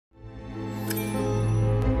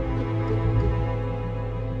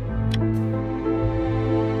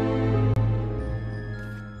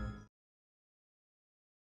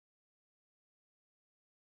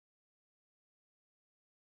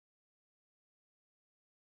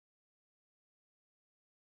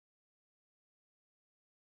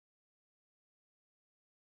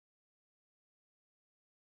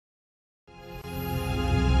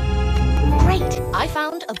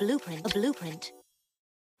found a blueprint.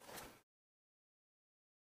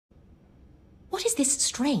 What is this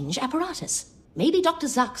strange apparatus? Maybe Dr.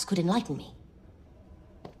 Zaks could enlighten me.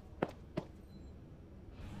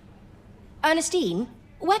 Ernestine,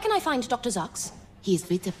 where can I find Dr. Zaks? He is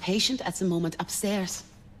with a patient at the moment upstairs.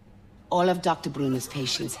 All of Dr. Bruner's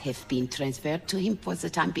patients have been transferred to him for the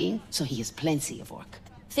time being, so he has plenty of work.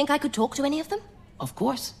 Think I could talk to any of them? Of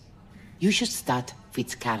course. You should start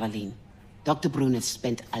with Caroline. Dr. Bruner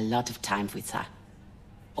spent a lot of time with her.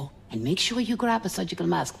 Oh, and make sure you grab a surgical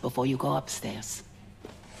mask before you go upstairs.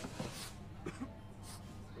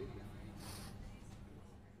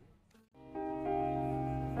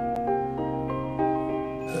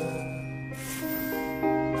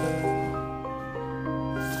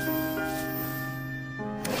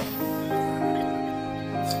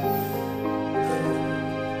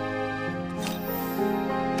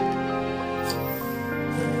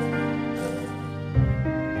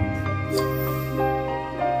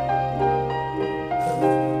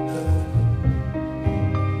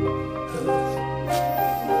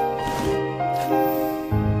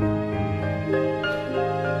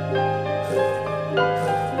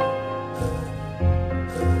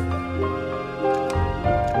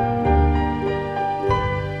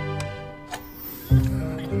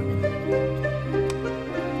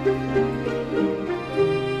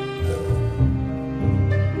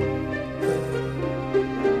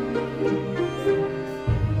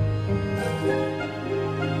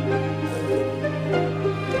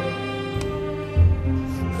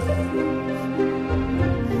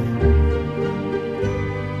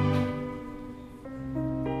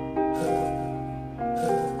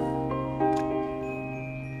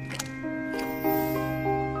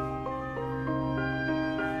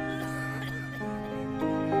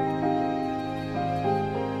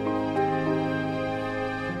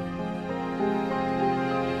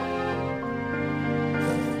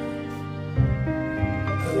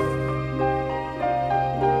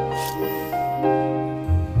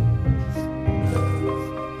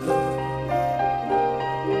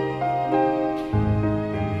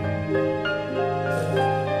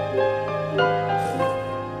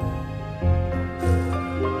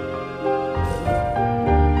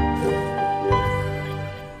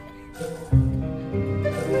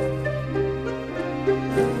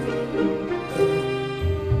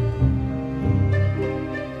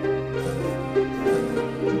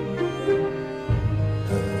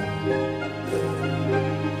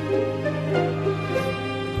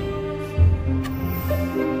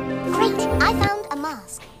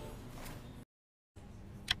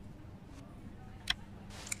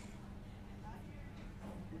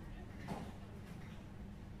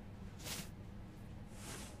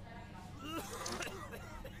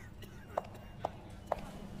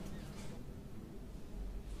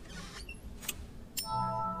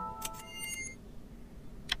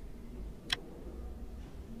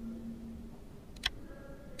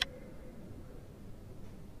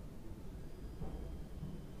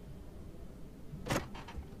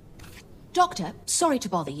 Doctor, sorry to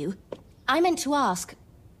bother you. I meant to ask...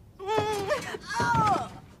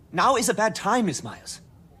 Now is a bad time, Miss Myers.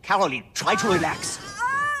 Caroline, try to relax.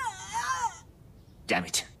 Damn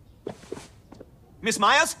it. Miss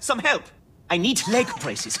Myers, some help. I need leg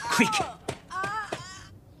braces, quick.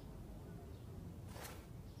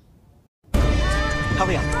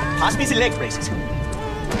 Hurry up, pass me the leg braces.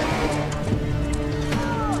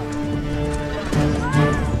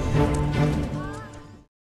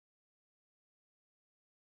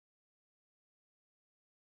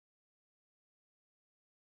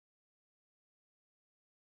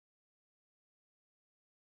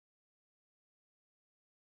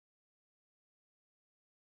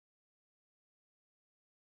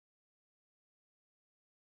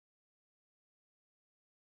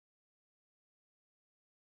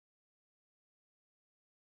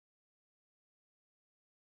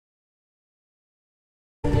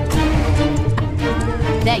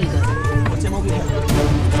 There you go. Put them over here.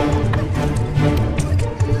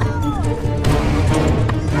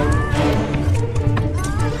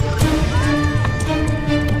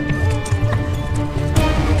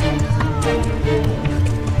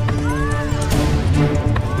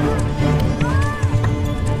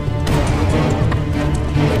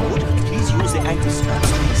 Good. Please use the ankle straps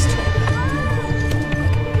twist.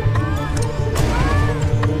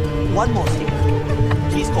 One more thing.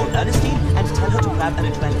 Please call Ernestine and tell her to grab an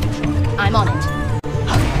adrenaline shot. I'm on it.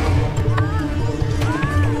 Hurry.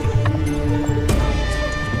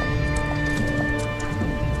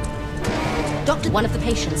 Doctor, one of the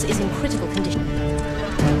patients is in critical condition.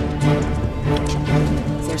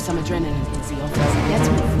 There's There's some adrenaline in the office. Let's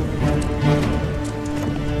move.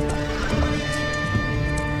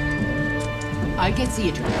 I'll get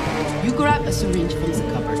the adrenaline. You grab a syringe from the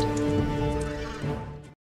cupboard.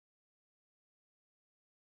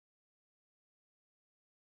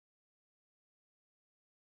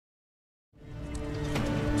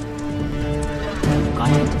 Got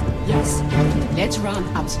it? Yes. Let's run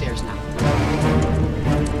upstairs now.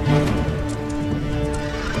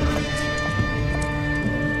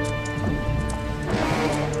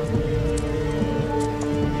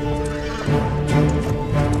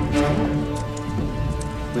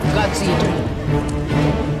 We've got the adrenaline.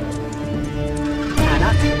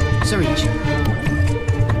 Anna, syringe.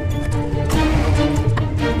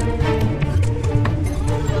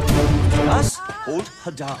 Gus, hold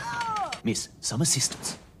her down. Miss, some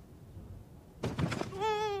assistance.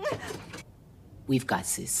 We've got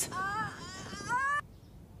this.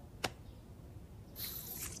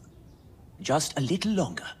 Just a little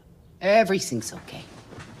longer. Everything's okay.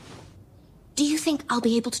 Do you think I'll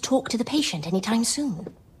be able to talk to the patient anytime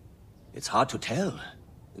soon? It's hard to tell,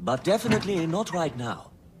 but definitely not right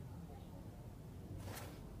now.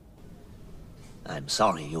 I'm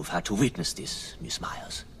sorry you've had to witness this, Miss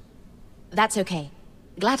Myers. That's okay.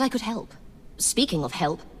 Glad I could help. Speaking of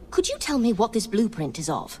help, could you tell me what this blueprint is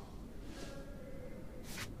of?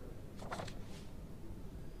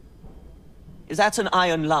 That's an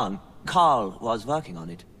iron lung. Karl was working on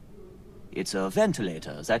it. It's a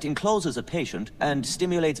ventilator that encloses a patient and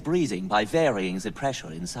stimulates breathing by varying the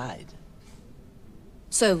pressure inside.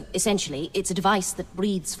 So, essentially, it's a device that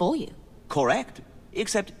breathes for you. Correct.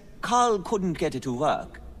 Except Karl couldn't get it to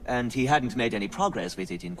work, and he hadn't made any progress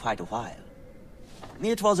with it in quite a while.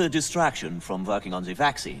 It was a distraction from working on the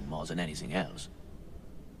vaccine more than anything else.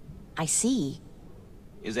 I see.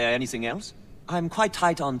 Is there anything else? I'm quite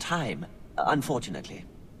tight on time, unfortunately.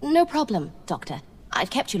 No problem, Doctor. I've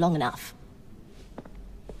kept you long enough.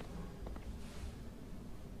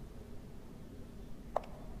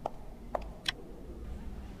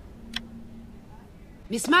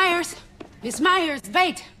 Miss Myers! Miss Myers,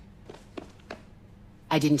 wait!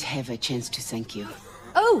 I didn't have a chance to thank you.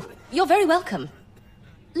 Oh, you're very welcome.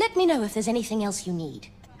 Let me know if there's anything else you need.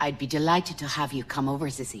 I'd be delighted to have you come over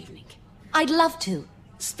this evening. I'd love to.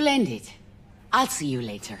 Splendid. I'll see you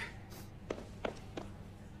later.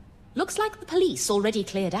 Looks like the police already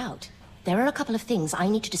cleared out. There are a couple of things I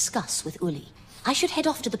need to discuss with Uli. I should head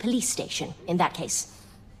off to the police station, in that case.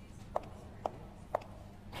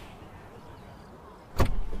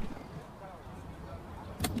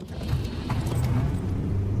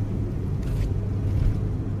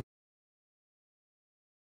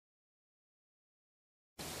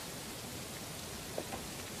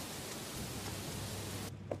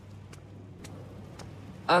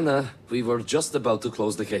 Anna, we were just about to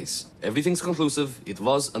close the case. Everything's conclusive. It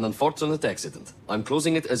was an unfortunate accident. I'm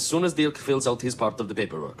closing it as soon as Dirk fills out his part of the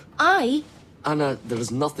paperwork. Anna, there is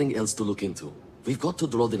nothing else to look into. We've got to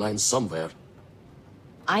draw the line somewhere.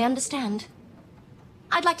 I understand.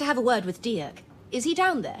 I'd like to have a word with Dirk. Is he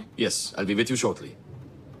down there? Yes, I'll be with you shortly.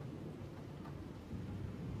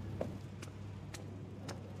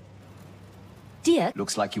 Dirk?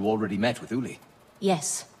 Looks like you already met with Uli.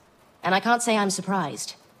 Yes. And I can't say I'm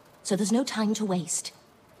surprised. So there's no time to waste.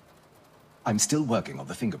 I'm still working on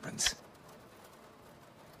the fingerprints.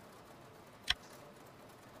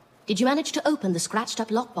 Did you manage to open the scratched-up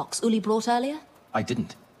lockbox Uli brought earlier? I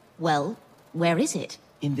didn't. Well, where is it?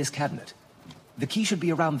 In this cabinet. The key should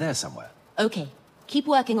be around there somewhere. Okay. Keep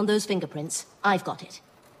working on those fingerprints. I've got it.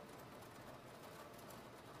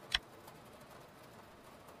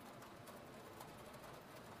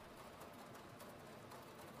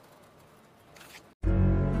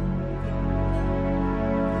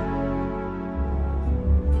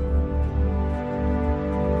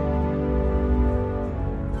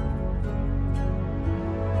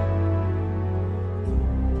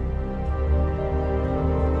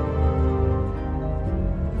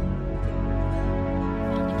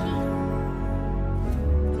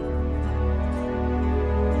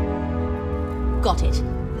 Got it.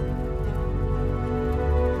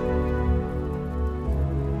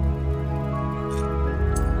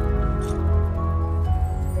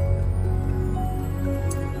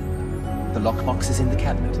 The lockbox is in the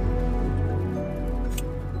cabinet.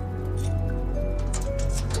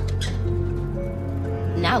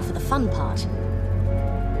 Now for the fun part.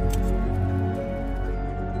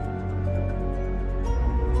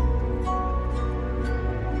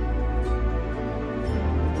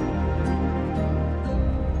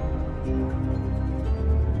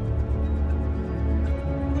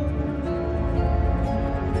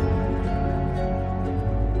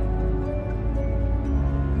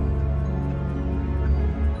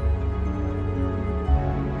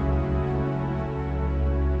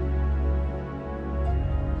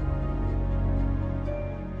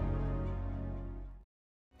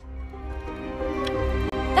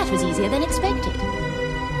 was easier than expected.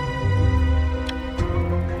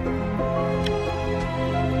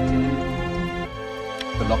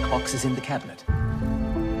 The lockbox is in the cabinet.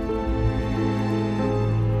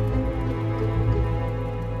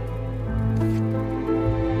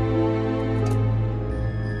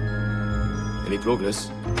 Any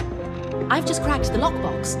progress? I've just cracked the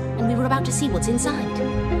lockbox, and we were about to see what's inside.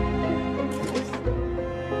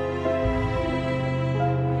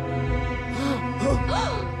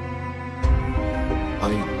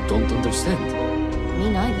 I don't understand. Me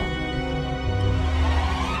neither.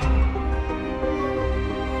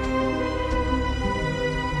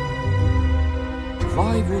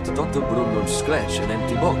 Why would Dr. Bruner scratch an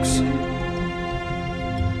empty box?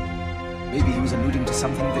 Maybe he was alluding to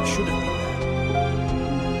something that should have been there.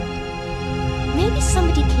 Maybe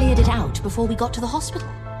somebody cleared it out before we got to the hospital.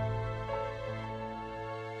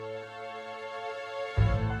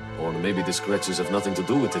 Or maybe the scratches have nothing to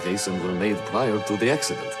do with the case and were made prior to the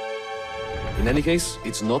accident. In any case,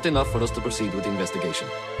 it's not enough for us to proceed with the investigation.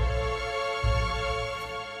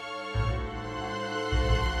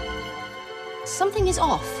 Something is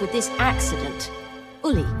off with this accident.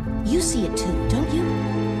 Uli, you see it too, don't you?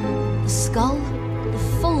 The skull, the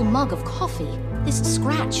full mug of coffee, this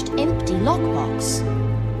scratched, empty lockbox.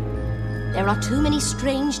 There are too many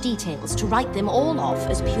strange details to write them all off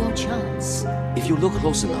as pure chance. If you look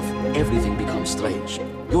close enough, everything becomes strange.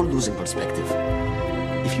 You're losing perspective.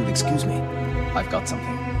 If you'll excuse me, I've got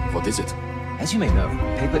something. What is it? As you may know,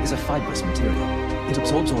 paper is a fibrous material. It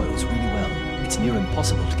absorbs oils really well. It's near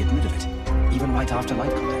impossible to get rid of it, even right after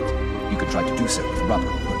light contact. You could try to do so with rubber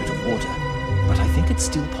or a bit of water, but I think it's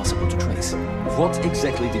still possible to trace. What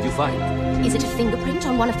exactly did you find? Is it a fingerprint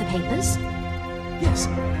on one of the papers? Yes.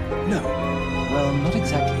 No. Well, not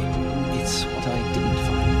exactly. It's what I didn't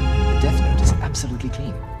find. The death note is absolutely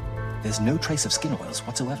clean. There's no trace of skin oils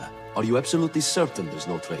whatsoever. Are you absolutely certain there's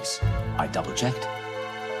no trace? I double-checked.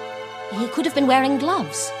 He could have been wearing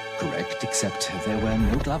gloves. Correct, except there were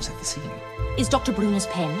no gloves at the scene. Is Dr. Bruner's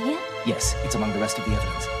pen here? Yes, it's among the rest of the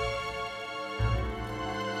evidence.